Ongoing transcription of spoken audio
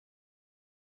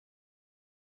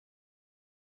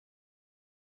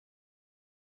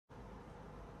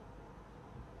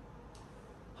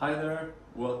Hi there,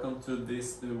 welcome to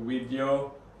this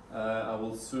video. I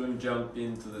will soon jump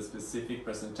into the specific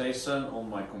presentation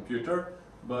on my computer,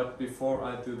 but before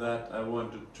I do that I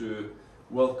wanted to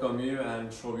welcome you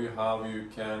and show you how you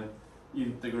can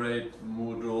integrate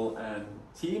Moodle and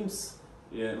Teams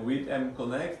with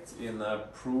mConnect in a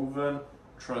proven,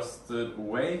 trusted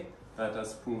way that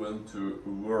has proven to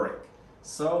work.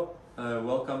 So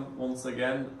welcome once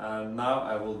again, and now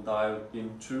I will dive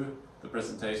into the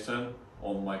presentation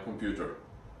on my computer.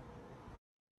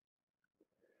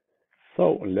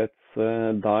 So let's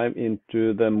dive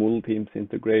into the Moodle Teams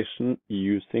integration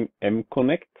using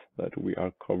mConnect that we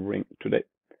are covering today.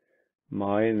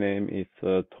 My name is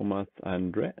Thomas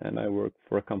Andre, and I work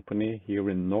for a company here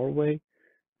in Norway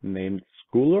named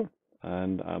Skooler,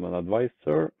 and I'm an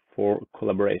advisor for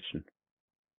collaboration.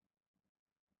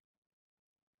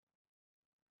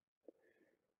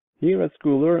 Here at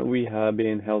Skooler, we have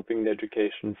been helping the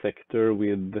education sector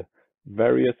with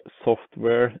various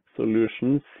software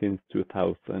solutions since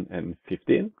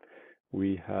 2015.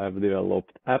 We have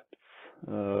developed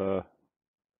apps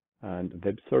and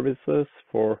web services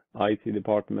for IT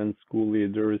departments, school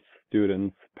leaders,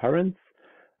 students, parents.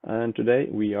 And today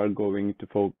we are going to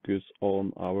focus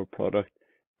on our product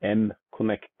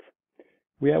mConnect.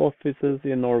 We have offices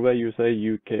in Norway, USA,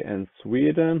 UK, and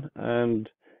Sweden, and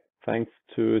thanks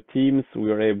to Teams, we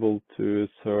are able to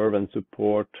serve and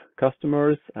support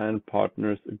customers and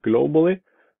partners globally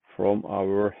from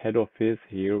our head office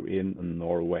here in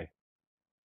Norway.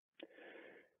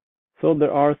 So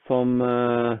there are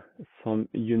some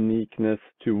uniqueness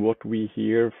to what we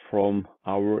hear from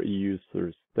our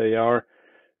users. They are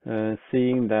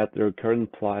seeing that their current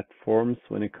platforms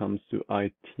when it comes to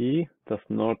IT does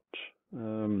not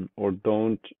or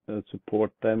don't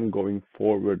support them going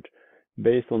forward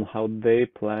based on how they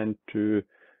plan to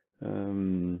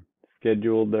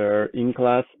schedule their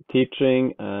in-class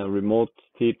teaching, remote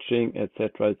teaching,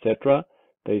 etc., etc.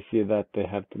 They see that they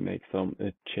have to make some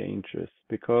changes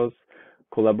because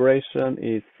collaboration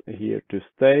is here to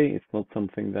stay. It's not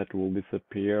something that will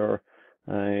disappear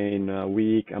in a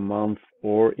week, a month,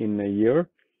 or in a year.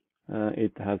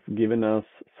 It has given us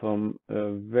some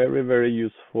very, very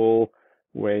useful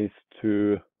ways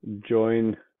to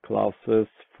join classes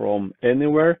from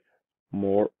anywhere,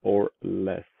 more or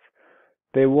less.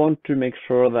 They want to make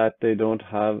sure that they don't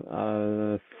have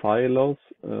silos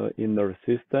in their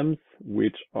systems,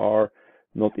 which are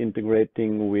not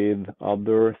integrating with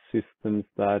other systems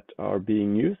that are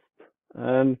being used.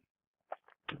 And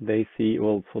they see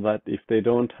also that if they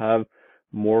don't have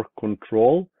more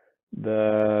control,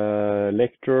 the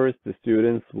lecturers, the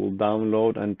students will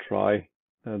download and try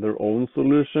their own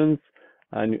solutions,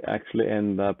 and you actually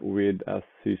end up with a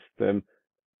system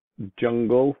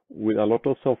jungle with a lot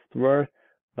of software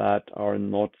that are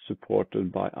not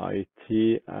supported by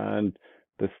IT, and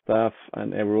the staff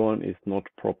and everyone is not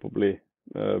properly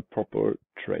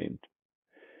trained.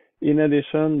 In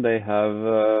addition, they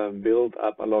have built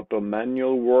up a lot of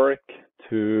manual work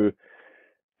to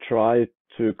try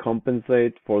to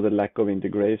compensate for the lack of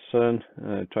integration,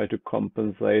 try to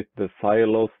compensate the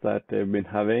silos that they've been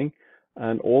having.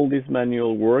 And all this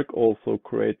manual work also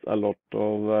creates a lot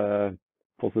of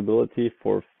possibility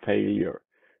for failure.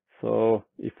 So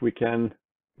if we can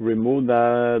remove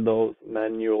those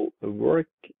manual work,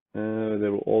 there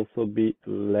will also be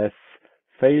less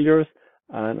failures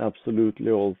and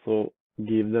absolutely also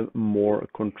give them more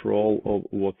control of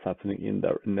what's happening in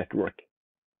their network.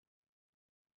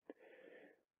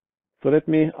 So let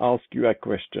me ask you a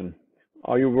question.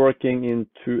 Are you working in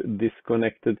two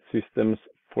disconnected systems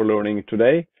for learning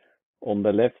today? On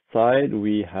the left side,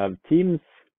 we have Teams.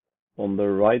 On the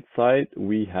right side,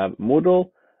 we have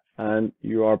Moodle, and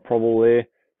you are probably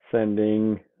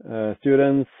sending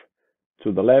students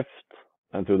to the left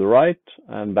and to the right,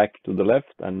 and back to the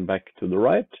left and back to the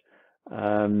right.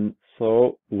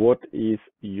 So what is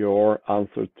your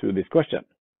answer to this question?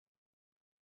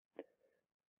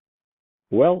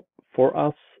 Well, for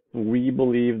us, we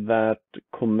believe that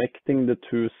connecting the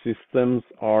two systems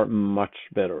are much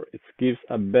better. It gives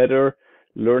a better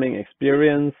learning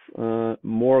experience,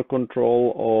 more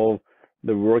control of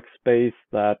the workspace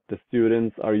that the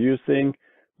students are using,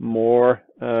 more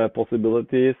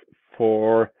possibilities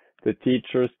for the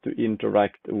teachers to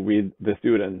interact with the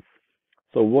students.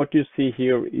 So what you see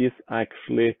here is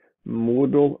actually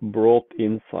Moodle brought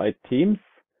inside Teams,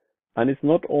 and it's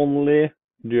not only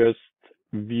just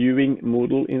viewing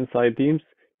Moodle inside Teams,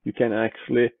 you can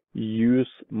actually use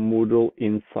Moodle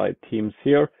inside Teams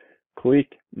here. Click,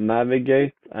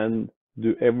 navigate, and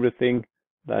do everything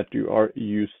that you are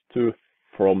used to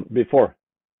from before.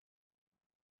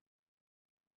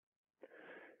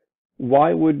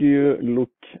 Why would you look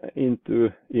into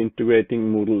integrating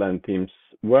Moodle and Teams?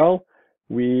 Well,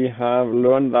 we have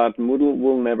learned that Moodle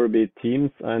will never be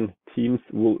Teams and Teams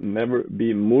will never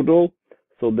be Moodle.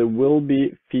 So there will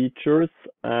be features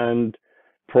and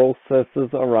processes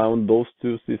around those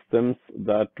two systems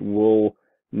that will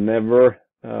never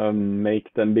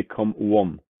make them become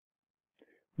one.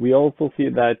 We also see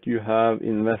that you have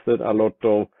invested a lot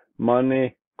of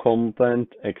money,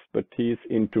 content, expertise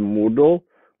into Moodle,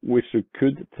 which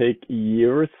could take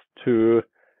years to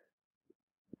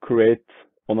create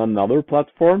on another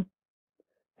platform.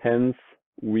 Hence,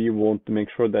 we want to make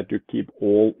sure that you keep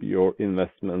all your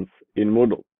investments in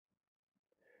Moodle.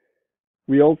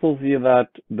 We also see that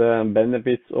the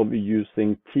benefits of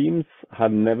using Teams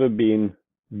have never been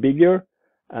bigger,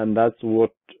 and that's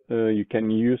what you can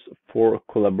use for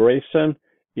collaboration,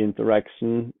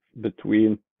 interaction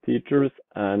between teachers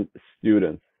and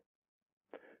students.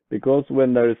 Because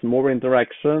when there is more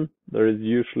interaction, there is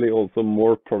usually also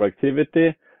more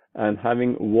productivity, and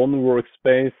having one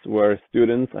workspace where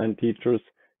students and teachers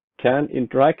can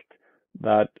interact,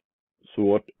 that's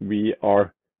what we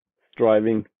are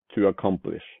striving to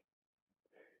accomplish.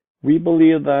 We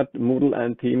believe that Moodle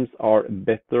and Teams are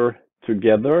better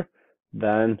together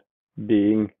than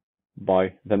being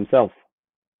by themselves.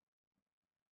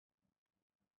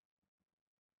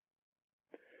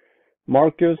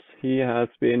 Marcus, he has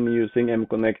been using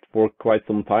mConnect for quite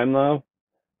some time now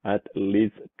at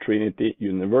Leeds Trinity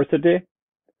University.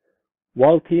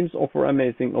 While Teams offer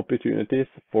amazing opportunities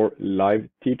for live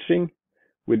teaching,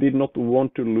 we did not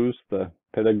want to lose the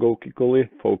pedagogically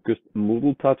focused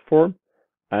Moodle platform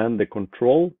and the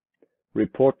control,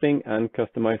 reporting, and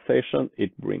customization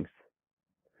it brings.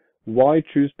 Why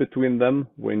choose between them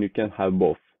when you can have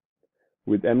both?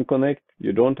 With mConnect,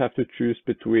 you don't have to choose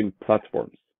between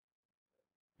platforms.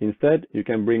 Instead, you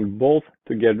can bring both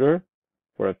together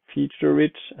for a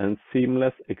feature-rich and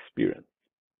seamless experience.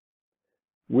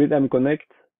 With mConnect,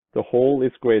 the whole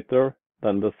is greater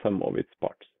than the sum of its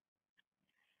parts.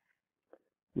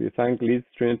 We thank Leeds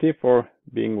Trinity for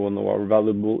being one of our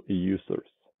valuable users.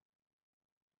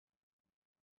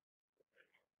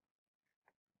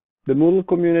 The Moodle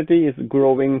community is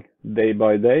growing day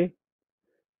by day.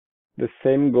 The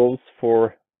same goes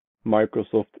for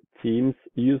Microsoft Teams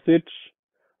usage.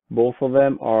 Both of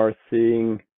them are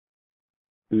seeing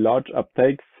large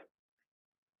uptakes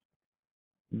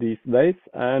these days,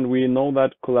 and we know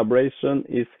that collaboration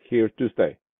is here to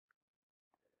stay.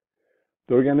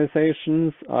 The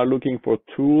organizations are looking for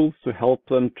tools to help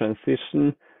them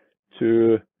transition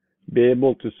to be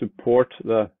able to support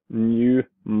the new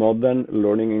modern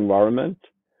learning environment,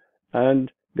 and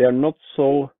they are not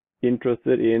so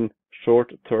interested in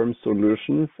short-term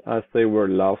solutions as they were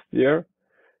last year.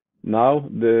 Now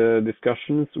the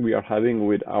discussions we are having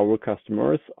with our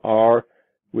customers are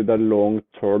with a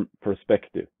long-term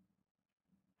perspective.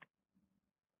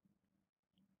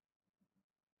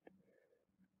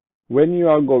 When you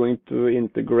are going to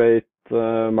integrate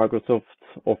Microsoft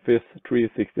Office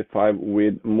 365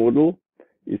 with Moodle,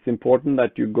 it's important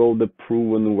that you go the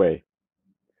proven way.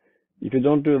 If you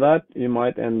don't do that, you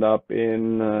might end up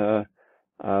in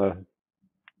a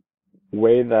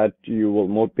way that you will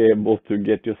not be able to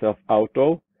get yourself out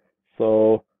of.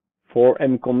 So for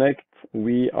mConnect,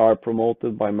 we are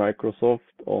promoted by Microsoft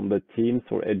on the Teams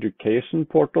for Education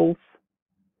portals.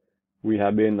 We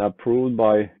have been approved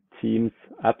by Teams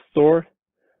App Store,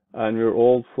 and we're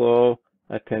also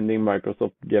attending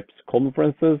Microsoft GEPS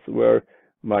conferences where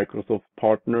Microsoft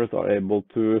partners are able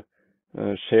to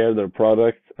share their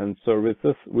products and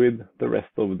services with the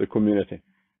rest of the community.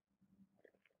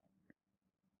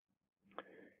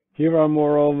 Here are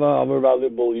more of our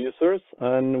valuable users,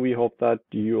 and we hope that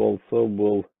you also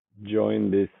will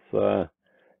join this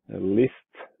list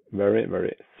very,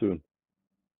 very soon.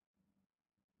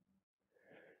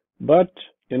 But,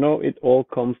 you know, it all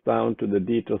comes down to the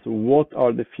details. What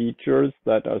are the features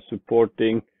that are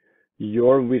supporting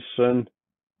your vision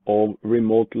of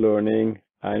remote learning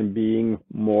and being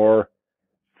more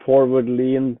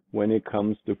forward-leaned when it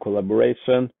comes to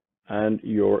collaboration and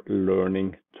your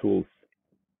learning tools?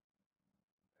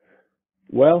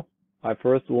 Well, I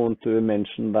first want to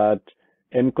mention that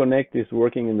mConnect is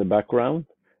working in the background,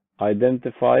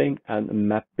 identifying and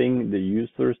mapping the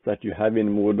users that you have in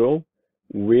Moodle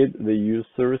with the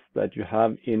users that you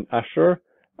have in Azure,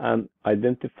 and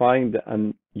identifying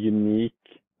the unique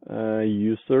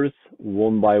users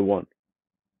one by one.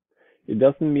 It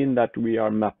doesn't mean that we are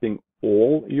mapping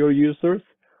all your users,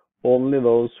 only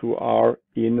those who are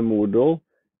in Moodle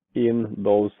in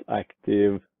those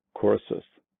active courses.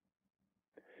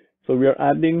 So we are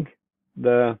adding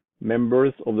the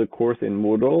members of the course in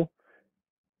Moodle,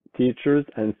 teachers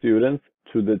and students,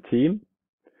 to the team.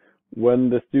 When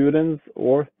the students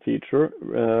or teacher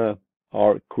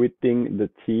are quitting the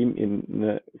team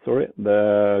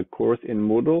the course in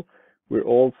Moodle, we're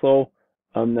also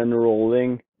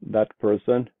unenrolling that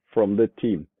person from the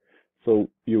team. So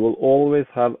you will always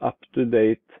have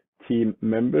up-to-date team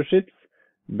memberships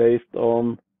based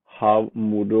on how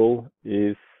Moodle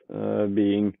is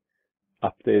being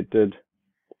updated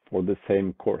for the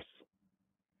same course.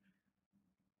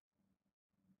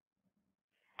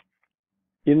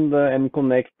 In the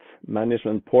mConnect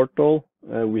management portal,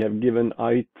 we have given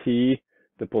IT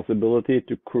the possibility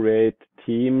to create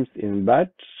teams in batch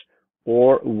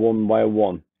or one by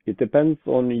one. It depends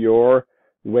on your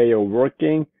way of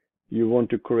working. You want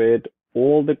to create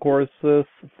all the courses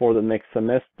for the next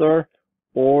semester,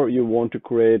 or you want to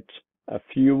create a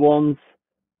few ones,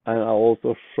 and I'll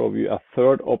also show you a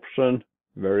third option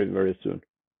very, very soon.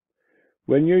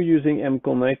 When you're using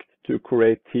mConnect to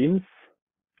create teams,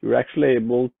 you're actually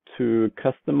able to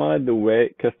customize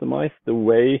the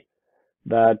way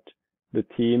that the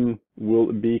team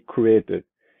will be created.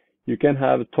 You can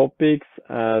have topics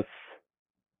as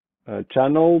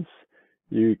channels.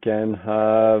 You can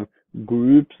have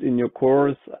groups in your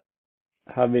course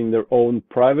having their own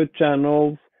private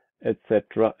channels,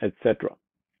 etc., etc.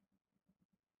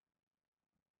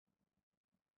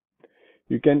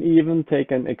 You can even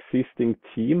take an existing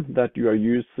team that you are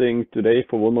using today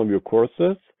for one of your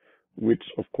courses, which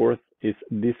of course is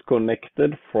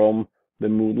disconnected from the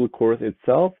Moodle course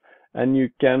itself, and you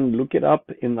can look it up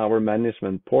in our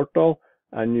management portal,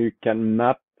 and you can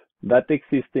map that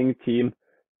existing team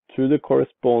to the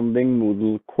corresponding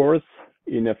Moodle course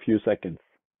in a few seconds.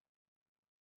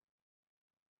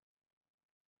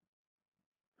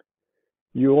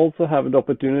 You also have the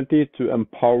opportunity to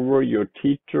empower your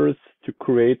teachers to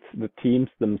create the teams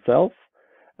themselves,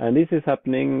 and this is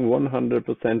happening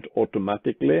 100%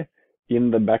 automatically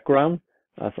in the background,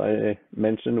 as I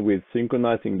mentioned, with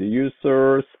synchronizing the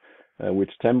users,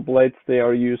 which templates they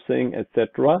are using,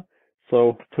 etc.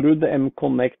 So through the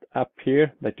mConnect app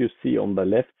here that you see on the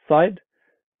left side,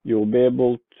 you'll be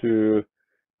able to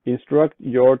instruct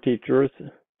your teachers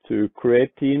to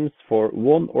create teams for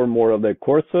one or more of their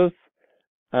courses.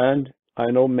 And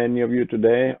I know many of you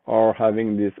today are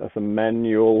having this as a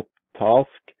manual task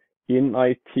in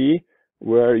IT,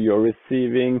 where you're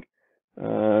receiving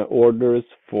orders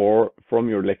from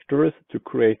your lecturers to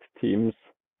create teams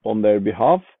on their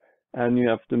behalf, and you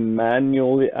have to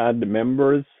manually add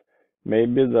members.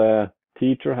 Maybe the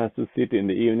teacher has to sit in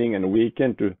the evening and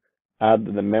weekend to add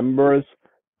the members,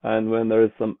 and when there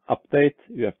is some update,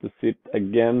 you have to sit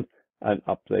again and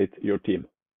update your team.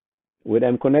 With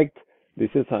mConnect, this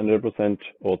is 100%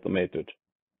 automated.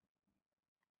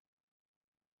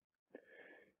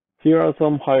 Here are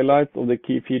some highlights of the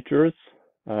key features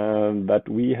that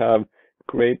we have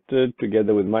created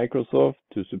together with Microsoft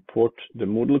to support the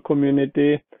Moodle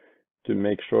community, to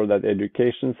make sure that the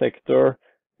education sector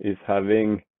is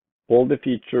having all the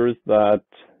features that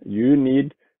you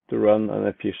need to run an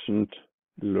efficient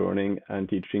learning and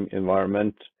teaching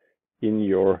environment in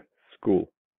your school.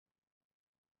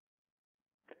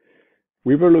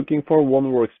 We were looking for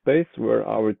one workspace where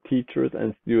our teachers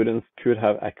and students could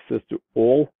have access to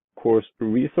all course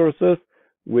resources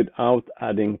without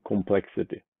adding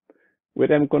complexity. With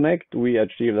mConnect, we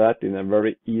achieve that in a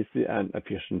very easy and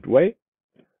efficient way.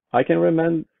 I can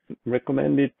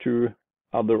recommend it to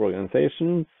other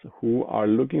organizations who are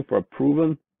looking for a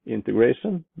proven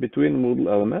integration between Moodle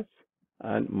LMS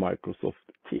and Microsoft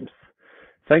Teams.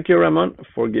 Thank you, Raman,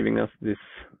 for giving us these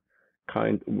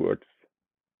kind words.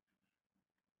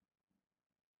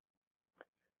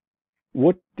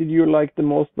 What did you like the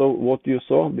most of what you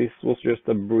saw? This was just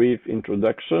a brief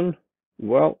introduction.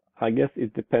 Well, I guess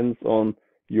it depends on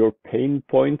your pain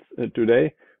points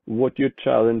today, what your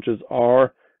challenges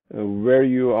are, where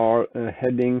you are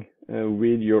heading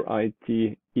with your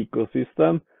IT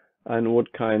ecosystem, and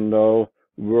what kind of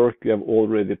work you have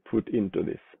already put into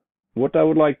this. What I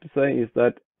would like to say is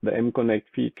that the mConnect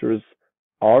features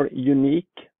are unique,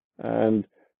 and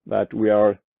that we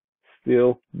are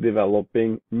still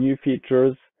developing new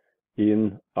features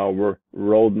in our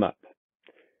roadmap.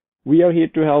 We are here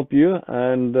to help you,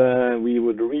 and we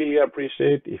would really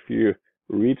appreciate if you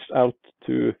reached out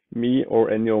to me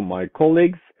or any of my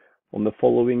colleagues on the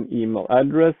following email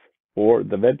address or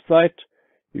the website.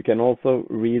 You can also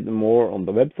read more on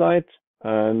the website,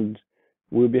 and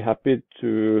we'll be happy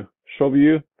to show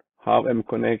you how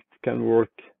mConnect can work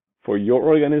for your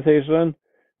organization.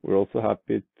 We're also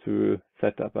happy to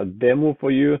set up a demo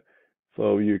for you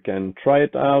so you can try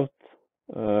it out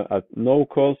at no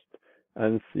cost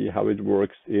and see how it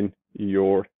works in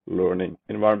your learning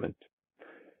environment.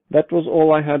 That was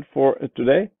all I had for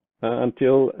today.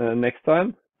 Until next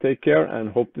time, take care and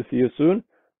hope to see you soon,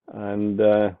 and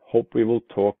hope we will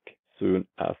talk soon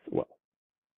as well.